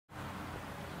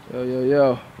Yo, yo,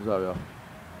 yo. What's up,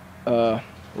 y'all?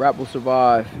 Rap will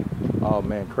survive. Oh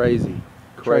man, crazy.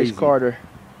 Trace Carter.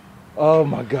 Oh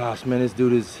my gosh, man,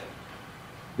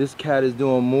 this cat is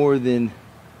doing more than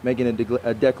making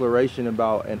a declaration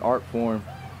about an art form.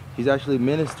 He's actually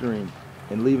ministering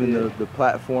and leaving the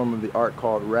platform of the art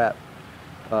called rap.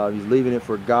 He's leaving it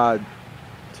for God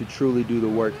to truly do the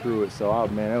work through it. So, oh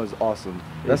man, that was awesome.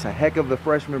 That's a heck of a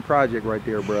freshman project right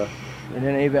there, bro. And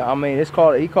then even, I mean, he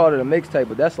called it a mixtape,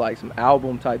 but that's like some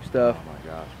album type stuff. Oh my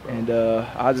gosh, bro. And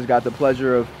I just got the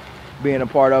pleasure of being a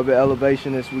part of it.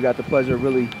 Elevationist, we got the pleasure of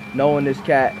really knowing this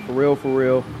cat for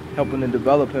real, helping to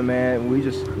develop him, man. We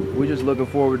just looking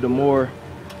forward to more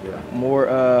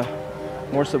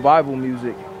survival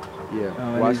music.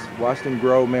 Yeah, watch him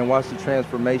grow, man. Watch the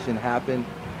transformation happen.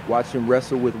 Watch him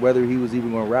wrestle with whether he was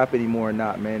even going to rap anymore or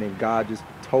not, man. And God just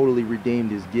totally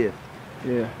redeemed his gift.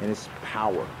 Yeah, and it's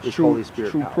power. It's true, Holy Spirit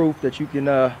true power. Proof that you can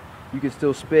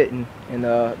still spit and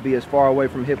be as far away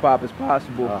from hip hop as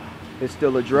possible. It's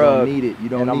still a drug. You don't need it. You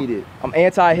don't need it. I'm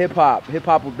anti hip hop. Hip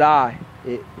hop will die.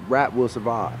 Rap will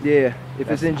survive. Yeah, if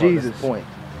it's in Jesus. That's the point.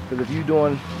 Because if you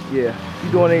doing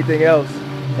anything else,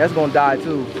 that's gonna die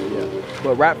too. Yeah.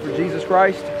 But rap for Jesus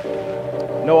Christ,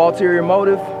 no ulterior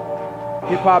motive.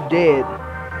 Hip hop dead.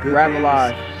 Good rap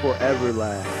alive. Forever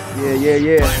last.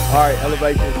 Yeah. All right,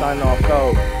 Elevation signing off.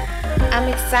 Code. I'm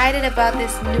excited about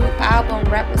this new album,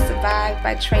 Rap Will Survive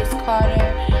by Trace Carter.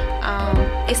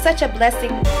 It's such a blessing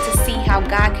to see how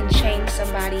God can change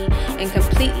somebody and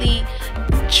completely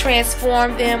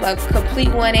transform them, a complete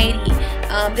 180.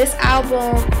 This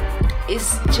album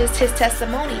is just his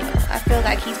testimonial. I feel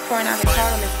like he's pouring out his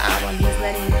heart on this album. He's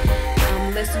letting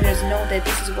listeners know that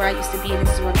this is where I used to be and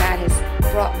this is where God has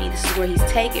brought me. This is where he's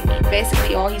taken me.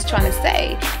 Basically, all he's trying to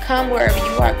say, come wherever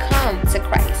you are, come to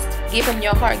Christ. Give him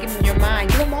your heart, give him your mind,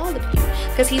 give him all of you,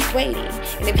 because he's waiting.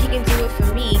 And if he can do it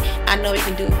for me, I know he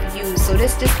can do it for you. So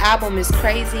this album is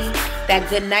crazy. That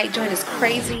Good Night joint is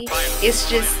crazy. It's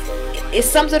just, it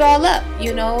sums it all up,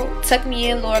 you know. Tuck me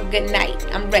in, Lord, good night.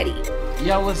 I'm ready.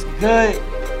 Yo, what's good?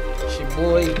 It's your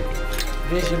boy,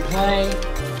 Vision Plain.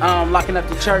 Locking up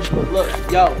the church, but look,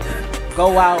 yo,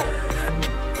 go out,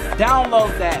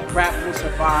 download that Rap Will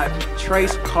Survive,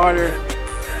 Trace Carter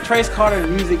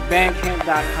Music,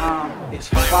 Bandcamp.com. It's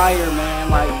fire, man.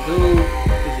 Like, dude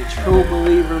is a true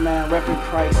believer, man. Repping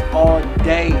Christ all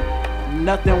day.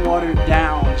 Nothing watered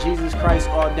down. Jesus Christ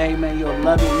all day, man. You'll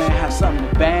love it, man. Have something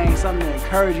to bang, something to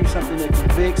encourage you, something to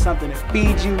convict, something to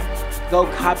feed you. Go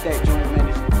cop that joint, man.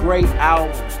 It's a great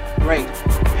album. Great.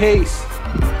 Peace.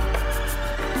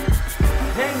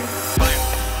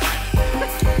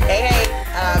 Hey,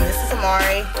 this is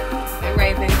Amari. And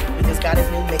Raven. We just got his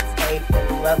new mixtape.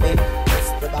 We love it.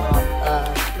 It's the bomb.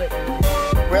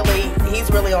 He's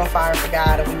really on fire for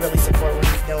God, and we really support what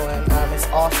he's doing. It's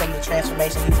awesome, the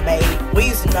transformation he's made. We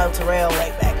used to know Terrell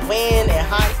way back when in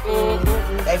high school.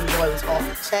 Baby boy was off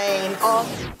the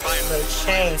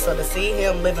chain. So to see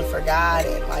him living for God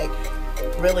and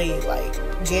really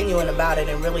genuine about it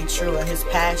and really true, and his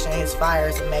passion, his fire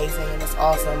is amazing, and it's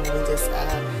awesome. We just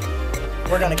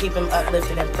we're going to keep him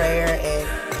uplifted in prayer, and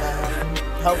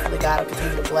hopefully God will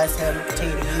continue to bless him,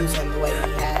 continue to use him the way that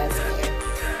he has.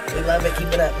 And we love it. Keep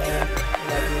it up, man. We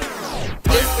love you.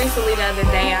 Just recently, the other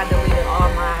day, I deleted all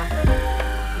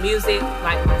my music,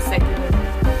 like my secular,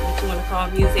 what you want to call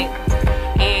music,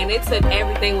 and it took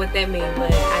everything within me.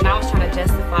 And I was trying to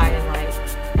justify it,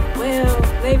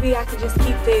 well, maybe I could just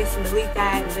keep this and delete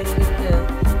that and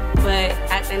da-da-da-da. But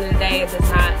at the end of the day, it does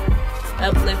not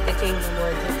uplift the kingdom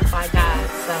or justify God.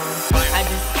 So I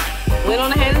just went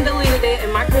on ahead and deleted it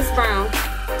in my Chris Brown.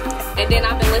 And then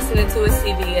I've been listening to his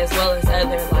CD as well as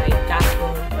other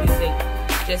gospel music,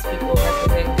 just people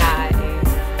representing God. And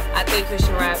I think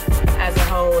Christian rap as a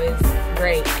whole is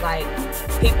great.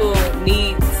 People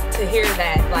need to hear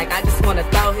that. I just want to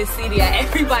throw his CD at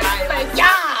everybody.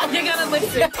 Yeah, you're gonna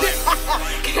listen.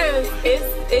 Cause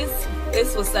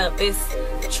it's what's up. It's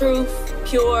truth,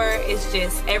 pure. It's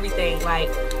just everything.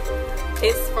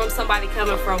 It's from somebody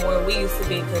coming from where we used to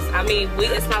be. Cause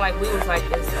it's not like we was like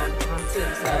this all the time too.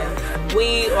 So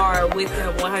we are with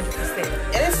him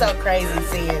 100%. It is so crazy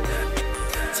seeing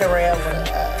Terrell with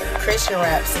a Christian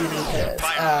rap CD, because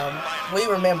we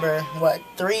remember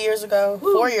 4 years ago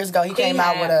he came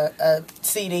out with a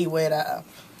CD with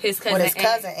his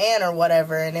cousin Ann or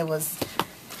whatever, and it was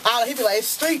he'd be like, it's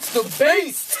Streets the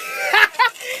Beast.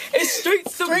 It's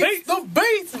Streets the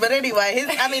Beast. But anyway,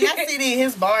 that CD,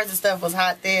 his bars and stuff was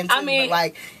hot then too,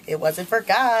 but it wasn't for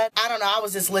God. I don't know, I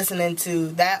was just listening to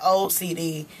that old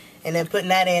CD and then putting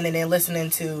that in and then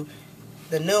listening to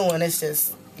the new one. It's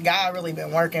just, God really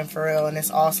been working for real, and it's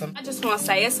awesome. I just want to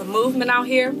say it's a movement out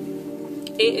here.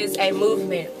 It is a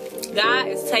movement. God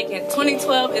is taking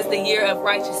 2012 is the year of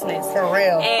righteousness. For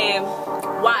real. And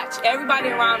watch, everybody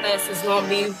around us is going to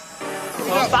be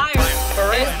on fire. For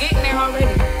real. It's getting there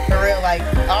already. For real, like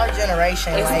our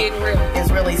generation It's like, getting real.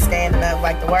 is really standing up.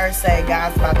 Like the words say,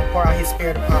 God's about to pour out his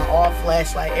spirit upon all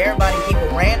flesh. Like everybody, people,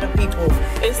 random people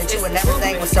that you would never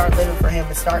think would start living for him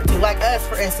and start to. Like us,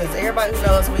 for instance, everybody who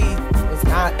knows we was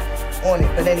not on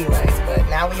it. But anyways, but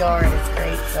now we are, and it's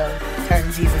great. So turn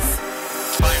to Jesus.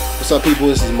 What's up, people?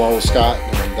 This is Marlon Scott,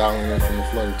 and I'm dialing in from the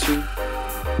Florida 2.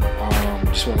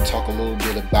 Just want to talk a little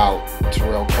bit about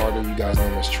Terrell Carter. You guys know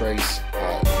him as Trace.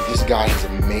 This guy has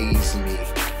amazed me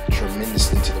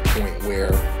tremendously to the point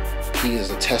where he is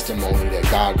a testimony that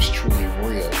God is truly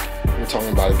real. We're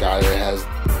talking about a guy that has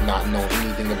not known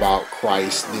anything about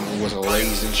Christ, then wasn't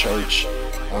raised in church,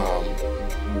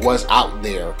 was out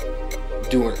there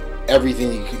doing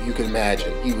everything you could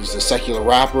imagine. He was a secular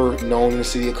rapper known in the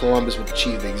city of Columbus with the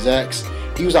chief execs.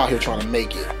 He was out here trying to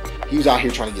make it. He was out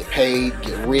here trying to get paid,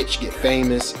 get rich, get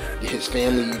famous, get his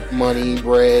family money,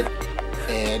 bread,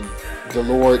 and the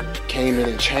Lord came in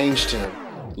and changed him.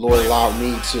 The Lord allowed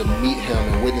me to meet him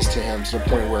and witness to him to the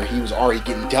point where he was already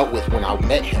getting dealt with when I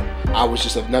met him. I was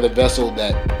just another vessel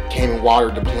that came and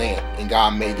watered the plant, and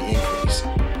God made the increase.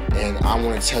 And I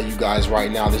want to tell you guys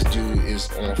right now, this dude is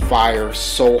on fire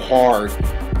so hard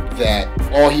that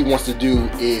all he wants to do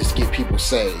is get people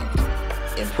saved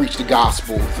and preach the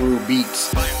gospel through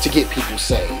beats to get people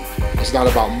saved. It's not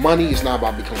about money. It's not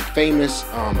about becoming famous.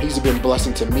 He's been a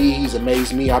blessing to me. He's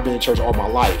amazed me. I've been in church all my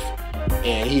life,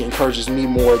 and he encourages me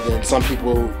more than some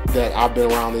people that I've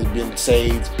been around that have been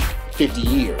saved 50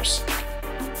 years.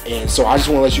 And so I just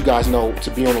want to let you guys know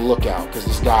to be on the lookout, because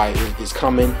this guy is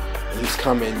coming. He's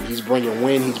coming. He's bringing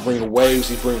wind. He's bringing waves.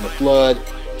 He's bringing the flood.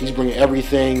 He's bringing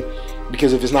everything.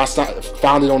 Because if it's not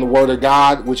founded on the word of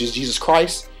God, which is Jesus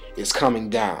Christ, it's coming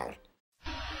down.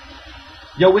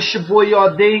 Yo, it's your boy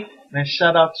RD. Man,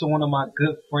 shout out to one of my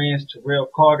good friends, Terrell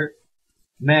Carter.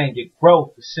 Man, your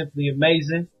growth is simply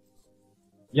amazing.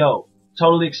 Yo,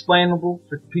 totally explainable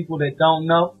for people that don't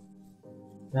know.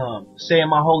 Say in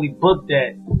my holy book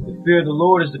that the fear of the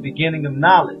Lord is the beginning of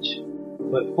knowledge,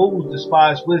 but fools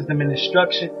despise wisdom and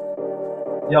instruction.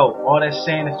 Yo, all that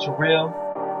saying is Terrell,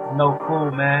 no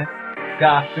fool, man.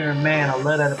 God-fearing man, I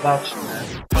love that about you,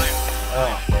 man.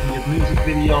 In your music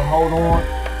video, Hold On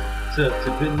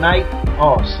to Good Night,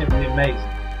 oh, simply amazing.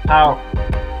 Powerful.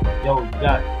 Yo, you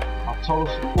got my total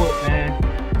support, man.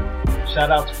 Shout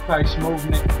out to Christ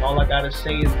Movement. All I gotta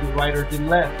say is do right or do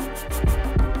left.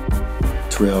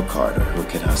 Terrell Carter, what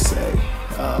can I say?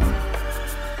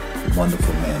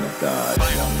 Wonderful man of God,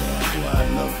 young man who I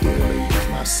love dearly. He's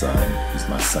my son. He's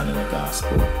my son in the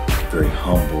gospel. Very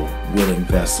humble, willing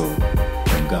vessel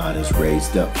whom God has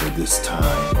raised up for this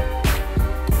time.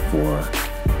 For,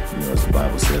 as the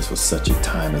Bible says, for such a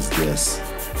time as this,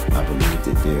 I believe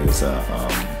that there's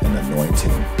an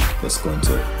anointing that's going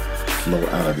to flow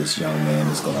out of this young man.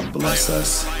 Is going to bless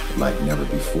us like never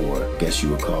before. I guess you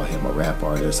would call him a rap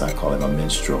artist. I call him a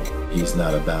minstrel. He's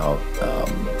not about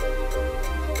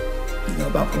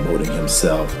about promoting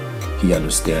himself. He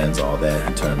understands all that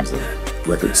in terms of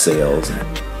record sales and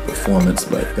performance,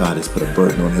 but God has put a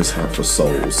burden on his heart for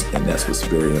souls, and that's what's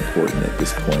very important at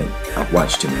this point. I've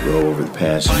watched him grow over the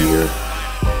past year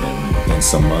and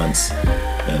some months,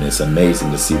 and it's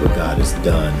amazing to see what God has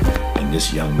done in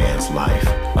this young man's life.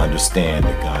 Understand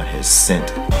that God has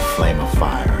sent a flame of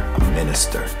fire, a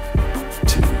minister,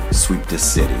 to sweep this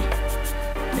city.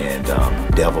 And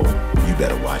devil, you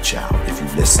better watch out if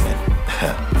you're listening,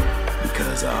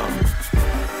 because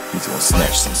he's gonna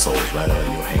snatch some souls right out of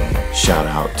your hand. Shout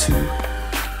out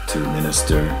to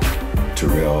Minister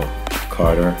Terrell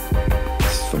Carter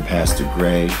from Pastor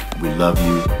Gray. We love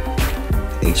you.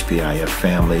 The HPIF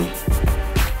family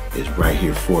is right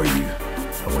here for you.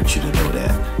 I want you to know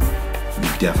that.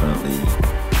 You definitely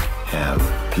have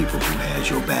people who has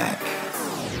your back.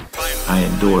 I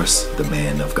endorse the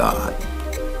man of God.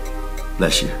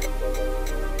 Bless you.